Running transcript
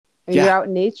You're Yeah. out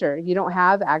in nature. You don't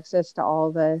have access to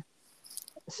all the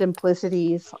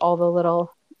simplicities, all the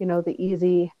little, the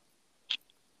easy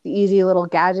little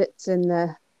gadgets and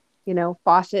the,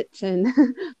 faucets and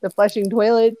the flushing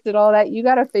toilets and all that. You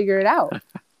got to figure it out.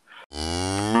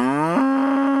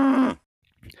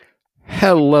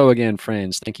 Hello again,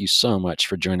 friends. Thank you so much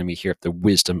for joining me here at the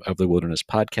Wisdom of the Wilderness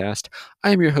podcast.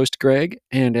 I am your host, Greg,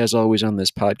 and as always on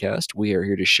this podcast, we are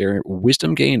here to share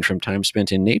wisdom gained from time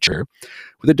spent in nature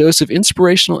with a dose of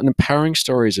inspirational and empowering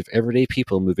stories of everyday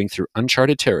people moving through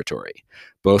uncharted territory,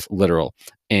 both literal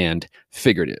and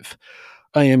figurative.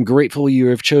 I am grateful you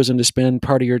have chosen to spend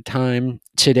part of your time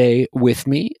today with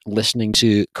me, listening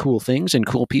to cool things and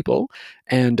cool people.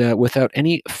 And without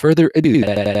any further ado,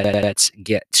 let's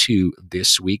get to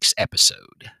this week's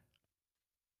episode.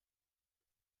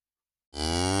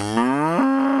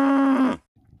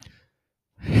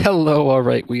 Hello, all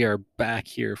right. We are back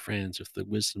here, friends, with the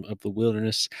Wisdom of the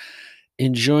Wilderness,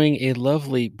 enjoying a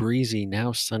lovely, breezy,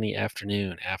 now sunny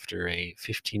afternoon after a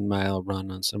 15-mile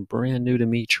run on some brand new to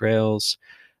me trails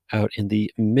out in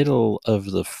the middle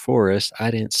of the forest. I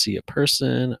didn't see a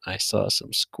person. I saw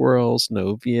some squirrels,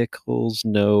 no vehicles,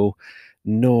 no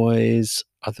noise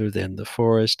other than the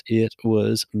forest. It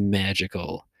was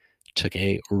magical. Took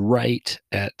a right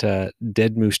at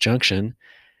Dead Moose Junction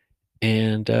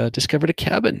and discovered a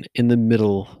cabin in the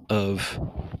middle of,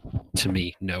 to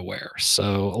me, nowhere.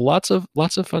 So lots of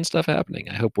fun stuff happening.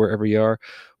 I hope wherever you are,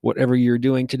 whatever you're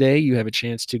doing today, you have a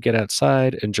chance to get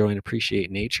outside, enjoy and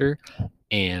appreciate nature,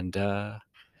 and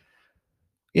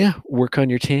yeah, work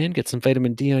on your tan, get some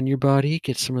vitamin D on your body,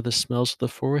 get some of the smells of the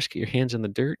forest, get your hands in the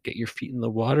dirt, get your feet in the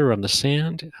water, on the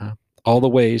sand, all the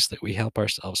ways that we help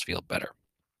ourselves feel better.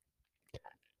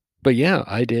 But yeah,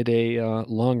 I did a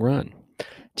long run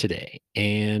today,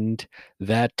 and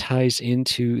that ties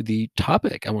into the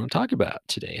topic I want to talk about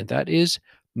today, and that is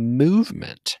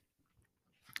movement.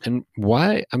 And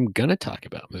why I'm going to talk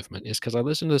about movement is because I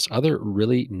listened to this other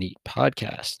really neat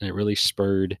podcast, and it really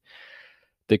spurred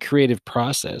the creative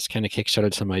process, kind of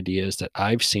kickstarted some ideas that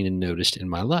I've seen and noticed in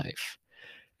my life.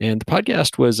 And the podcast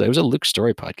it was a Luke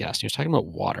Story podcast. He was talking about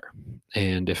water.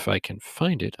 And if I can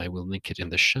find it, I will link it in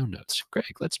the show notes. Greg,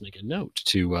 let's make a note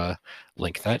to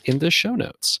link that in the show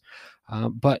notes.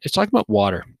 But it's talking about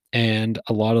water and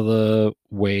a lot of the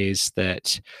ways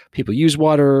that people use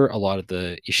water, a lot of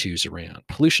the issues around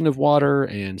pollution of water,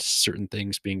 and certain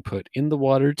things being put in the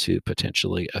water to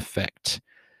potentially affect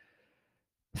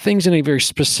things in a very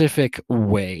specific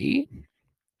way.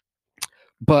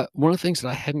 But one of the things that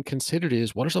I hadn't considered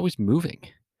is water's always moving.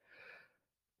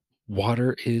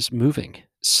 Water is moving.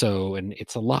 So, and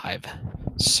it's alive.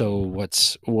 So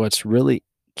what's really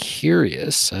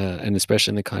curious, and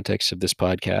especially in the context of this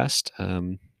podcast,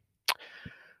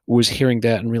 was hearing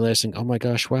that and realizing, oh my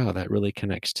gosh, wow, that really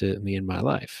connects to me in my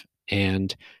life.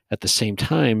 And at the same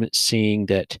time, seeing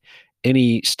that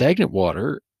any stagnant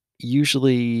water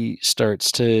usually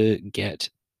starts to get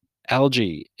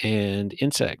algae and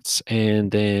insects,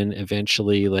 and then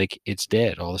eventually, like, it's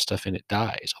dead, all the stuff in it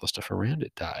dies, all the stuff around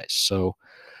it dies. So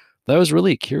that was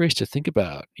really curious to think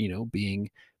about, being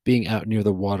out near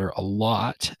the water a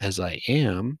lot as I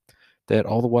am, that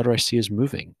all the water I see is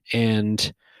moving.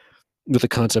 And with the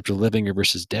concept of living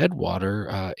versus dead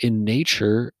water, in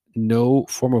nature, no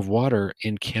form of water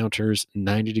encounters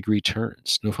 90-degree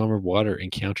turns. No form of water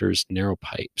encounters narrow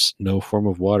pipes. No form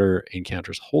of water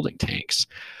encounters holding tanks.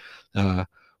 Uh,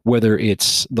 whether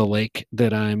it's the lake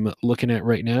that I'm looking at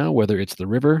right now, whether it's the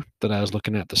river that I was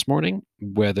looking at this morning,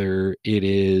 whether it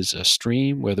is a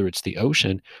stream, whether it's the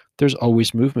ocean, there's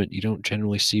always movement. You don't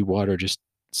generally see water just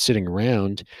sitting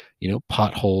around,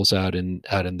 potholes out in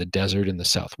the desert in the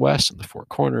Southwest and the Four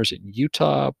Corners in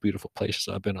Utah, beautiful places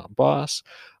I've been on Boss,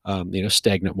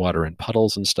 stagnant water in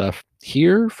puddles and stuff.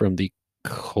 Here, from the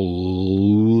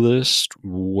coolest,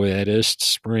 wettest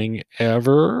spring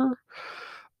ever,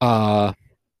 uh,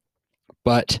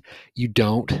 but you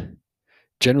don't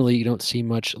generally you don't see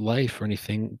much life or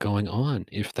anything going on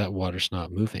if that water's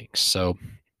not moving. So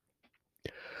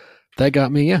that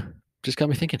just got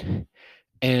me thinking.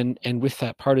 And with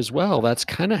that part as well, that's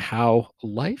kind of how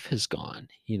life has gone.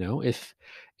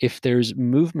 If there's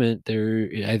movement there,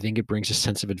 I think it brings a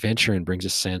sense of adventure and brings a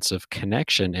sense of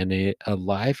connection and a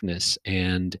aliveness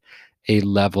and a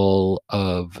level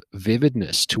of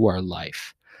vividness to our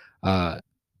life. uh,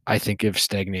 I think of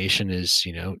stagnation as,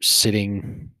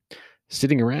 sitting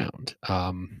around,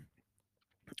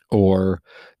 or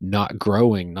not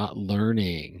growing, not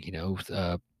learning,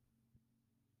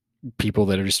 people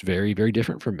that are just very, very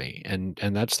different from me, and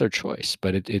that's their choice.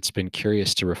 But it's been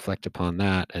curious to reflect upon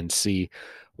that and see,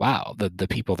 wow, the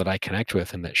people that I connect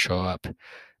with and that show up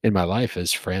in my life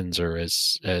as friends or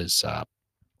as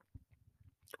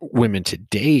women to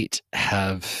date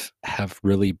have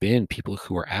really been people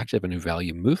who are active and who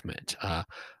value movement.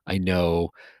 I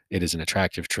know it is an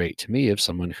attractive trait to me of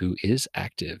someone who is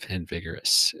active and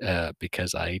vigorous,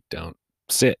 because I don't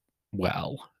sit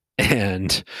well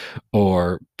and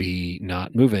or be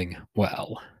not moving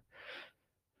well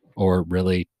or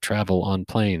really travel on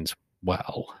planes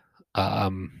well.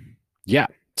 Yeah.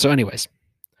 So, anyways,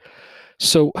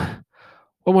 so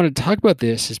I wanted to talk about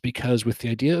this is because with the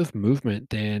idea of movement,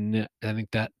 then I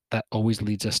think that always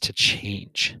leads us to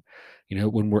change,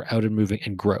 when we're out and moving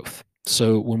and growth.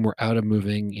 So when we're out and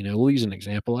moving, we'll use an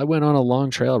example. I went on a long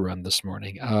trail run this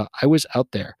morning. I was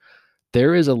out there.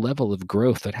 There is a level of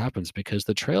growth that happens because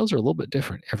the trails are a little bit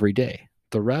different every day.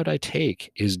 The route I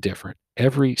take is different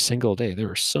every single day. There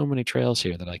are so many trails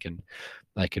here that I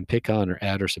can pick on or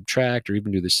add or subtract or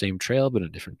even do the same trail but in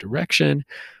a different direction.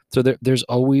 So there's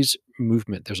always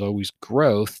movement, there's always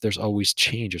growth, there's always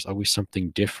change, there's always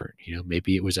something different.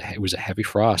 Maybe it was a heavy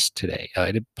frost today.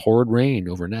 It had poured rain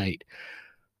overnight.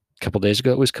 A couple days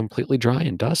ago, it was completely dry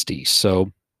and dusty.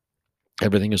 So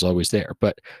everything is always there.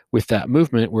 But with that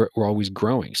movement, we're always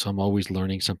growing. So I'm always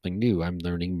learning something new. I'm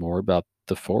learning more about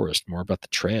the forest, more about the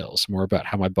trails, more about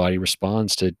how my body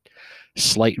responds to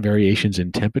slight variations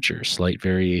in temperature, slight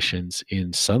variations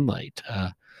in sunlight,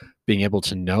 being able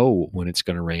to know when it's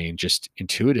going to rain just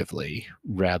intuitively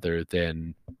rather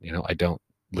than, I don't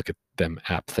look at them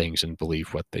app things and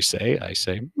believe what they say. I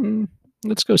say,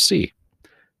 let's go see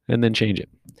and then change it.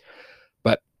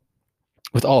 But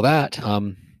with all that,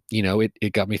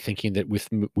 it got me thinking that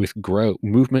with growth,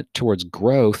 movement towards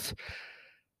growth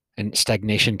and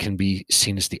stagnation can be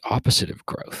seen as the opposite of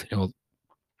growth.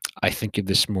 I think of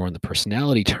this more in the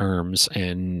personality terms,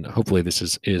 and hopefully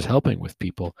this is helping with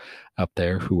people out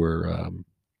there who are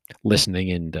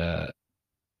listening and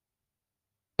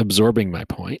absorbing my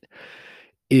point.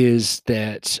 Is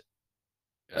that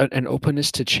an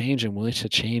openness to change and willingness to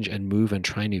change and move and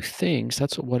try new things?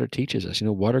 That's what water teaches us.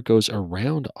 Water goes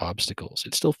around obstacles.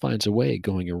 It still finds a way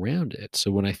going around it. So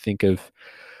when I think of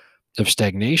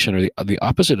stagnation or the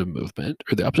opposite of movement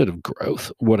or the opposite of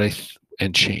growth,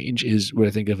 and change is what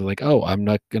I think of like, oh, I'm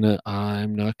not gonna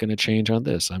change on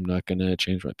this. I'm not gonna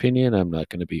change my opinion. I'm not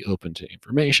gonna be open to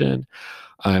information.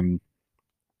 I'm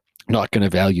not gonna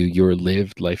value your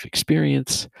lived life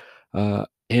experience,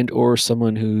 and or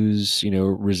someone who's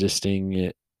resisting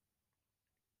it,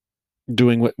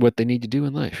 doing what they need to do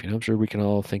in life. I'm sure we can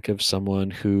all think of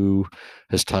someone who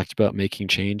has talked about making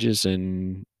changes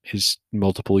and is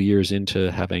multiple years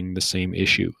into having the same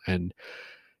issue and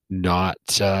not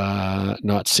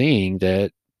seeing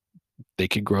that they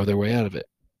could grow their way out of it.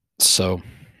 So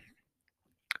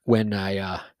when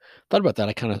I thought about that,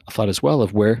 I kind of thought as well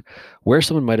of where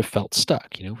someone might have felt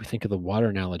stuck. We think of the water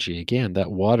analogy again.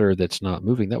 That water that's not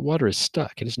moving, that water is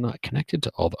stuck. It is not connected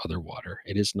to all the other water.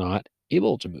 It is not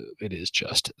able to move. It is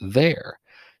just there.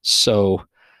 So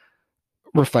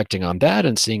reflecting on that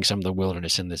and seeing some of the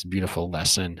wilderness in this beautiful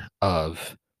lesson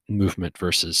of movement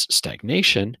versus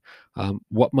stagnation,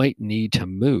 what might need to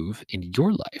move in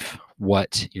your life?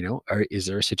 What, is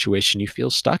there a situation you feel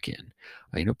stuck in?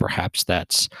 Perhaps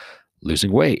that's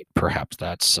losing weight. Perhaps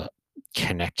that's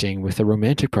connecting with a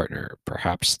romantic partner.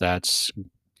 Perhaps that's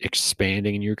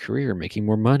expanding in your career, making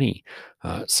more money.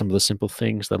 Some of the simple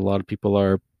things that a lot of people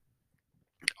are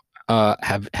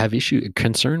have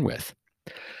concern with.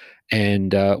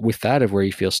 And with that of where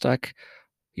you feel stuck,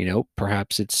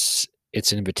 perhaps it's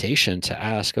an invitation to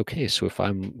ask, okay, so if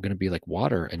I'm going to be like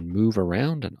water and move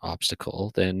around an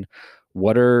obstacle, then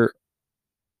what are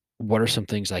some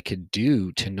things I could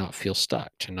do to not feel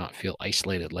stuck, to not feel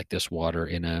isolated like this water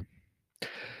in a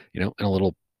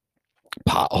little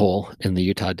pothole in the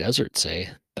Utah desert, say?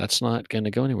 That's not going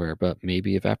to go anywhere, but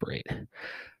maybe evaporate.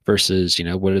 Versus,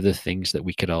 what are the things that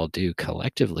we could all do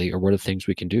collectively, or what are the things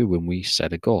we can do when we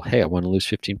set a goal? Hey, I want to lose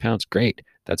 15 pounds. Great.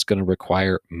 That's going to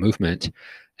require movement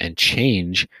and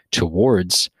change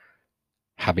towards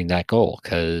having that goal,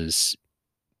 because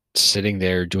sitting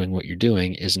there doing what you're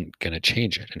doing isn't going to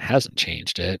change it and hasn't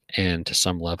changed it. And to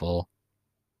some level,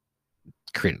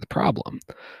 created the problem.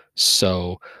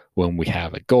 So when we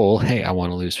have a goal, hey, I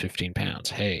want to lose 15 pounds.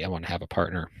 Hey, I want to have a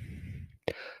partner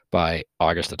by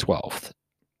August the 12th.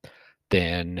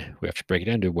 Then we have to break it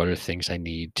down to what are the things I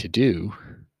need to do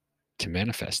to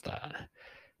manifest that.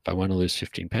 If I want to lose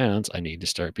 15 pounds, I need to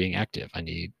start being active. I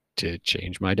need to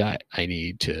change my diet. I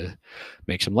need to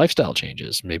make some lifestyle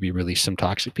changes, maybe release some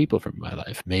toxic people from my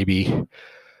life, maybe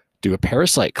do a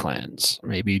parasite cleanse,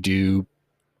 maybe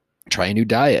try a new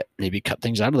diet, maybe cut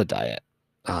things out of the diet.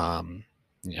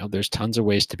 There's tons of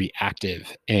ways to be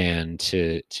active and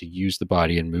to use the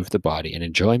body and move the body and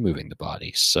enjoy moving the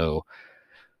body. So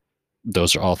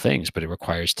those are all things, but it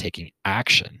requires taking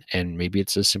action. And maybe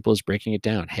it's as simple as breaking it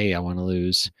down. Hey, I want to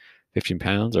lose 15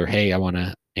 pounds, or hey, I want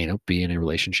to, be in a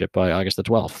relationship by August the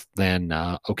 12th. Then,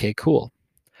 okay, cool.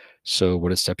 So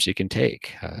what are steps you can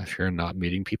take? If you're not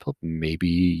meeting people, maybe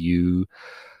you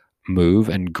move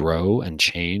and grow and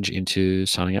change into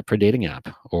signing up for a dating app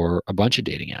or a bunch of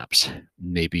dating apps.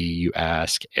 Maybe you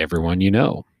ask everyone you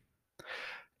know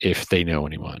if they know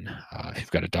anyone. If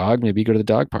you've got a dog, maybe you go to the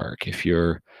dog park. If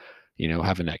you're,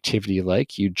 have an activity you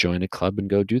like, you join a club and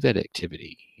go do that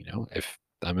activity. If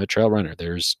I'm a trail runner,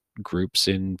 there's groups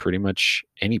in pretty much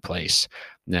any place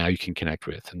now you can connect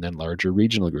with, and then larger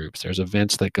regional groups. There's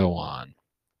events that go on.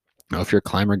 If you're a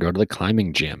climber, go to the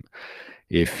climbing gym.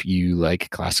 If you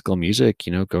like classical music,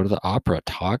 go to the opera,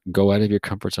 go out of your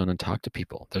comfort zone and talk to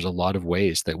people. There's a lot of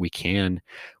ways that we can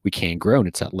grow. And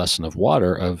it's that lesson of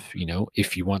water of,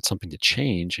 if you want something to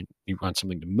change and you want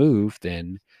something to move,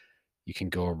 then you can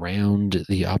go around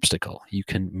the obstacle. You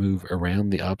can move around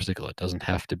the obstacle. It doesn't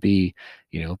have to be,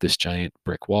 this giant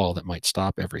brick wall that might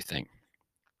stop everything.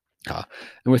 And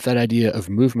with that idea of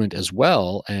movement as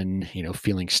well, and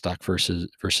feeling stuck versus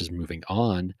moving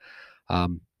on,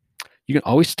 um, you can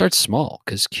always start small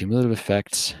because cumulative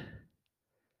effects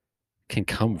can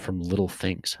come from little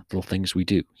things we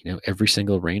do. Every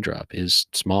single raindrop is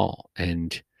small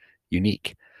and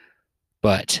unique,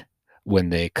 but when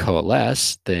they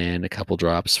coalesce, then a couple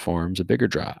drops forms a bigger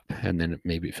drop, and then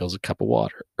maybe it fills a cup of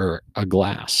water or a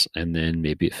glass, and then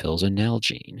maybe it fills a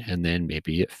Nalgene, and then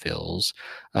maybe it fills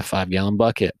a 5-gallon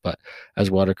bucket. But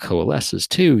as water coalesces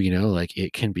too, like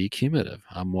it can be cumulative.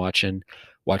 I'm watching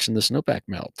the snowpack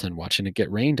melt and watching it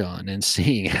get rained on and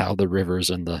seeing how the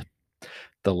rivers and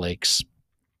the lakes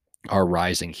are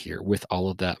rising here with all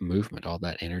of that movement, all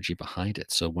that energy behind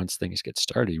it. So once things get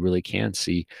started, you really can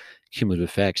see cumulative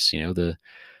effects.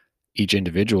 Each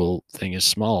individual thing is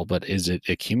small, but as it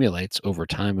accumulates over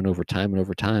time and over time and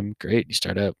over time, great. You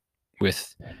start out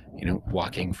with,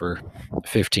 walking for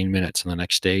 15 minutes, and the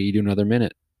next day you do another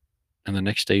minute, and the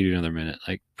next day you do another minute.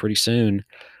 Like pretty soon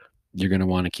you're going to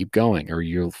want to keep going, or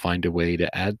you'll find a way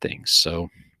to add things. So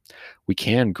we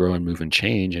can grow and move and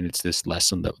change. And it's this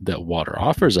lesson that water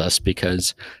offers us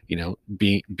because,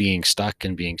 being stuck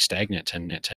and being stagnant.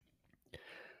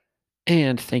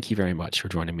 And thank you very much for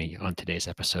joining me on today's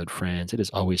episode, friends. It is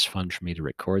always fun for me to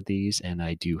record these, and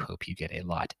I do hope you get a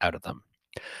lot out of them.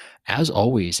 As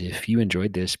always, if you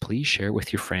enjoyed this, please share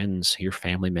with your friends, your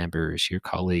family members, your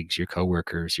colleagues, your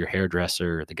coworkers, your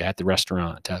hairdresser, the guy at the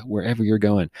restaurant, wherever you're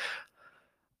going.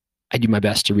 I do my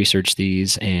best to research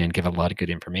these and give a lot of good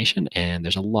information. And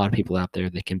there's a lot of people out there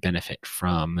that can benefit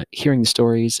from hearing the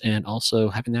stories and also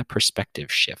having that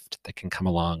perspective shift that can come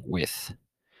along with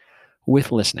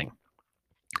listening.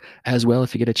 As well,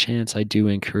 if you get a chance, I do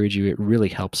encourage you. It really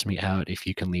helps me out if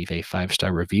you can leave a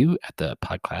 5-star review at the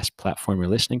podcast platform you're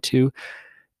listening to,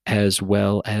 as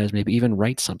well as maybe even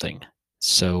write something.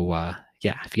 So,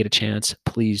 yeah, if you get a chance,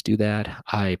 please do that.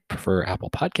 I prefer Apple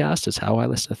Podcasts is how I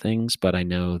listen to things, but I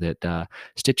know that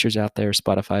Stitcher's out there,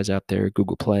 Spotify's out there,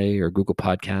 Google Play or Google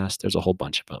Podcast. There's a whole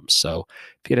bunch of them. So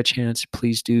if you get a chance,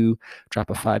 please do drop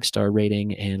a 5-star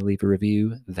rating and leave a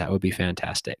review. That would be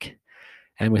fantastic.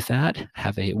 And with that,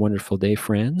 have a wonderful day,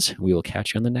 friends. We will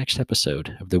catch you on the next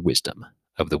episode of The Wisdom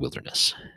of the Wilderness.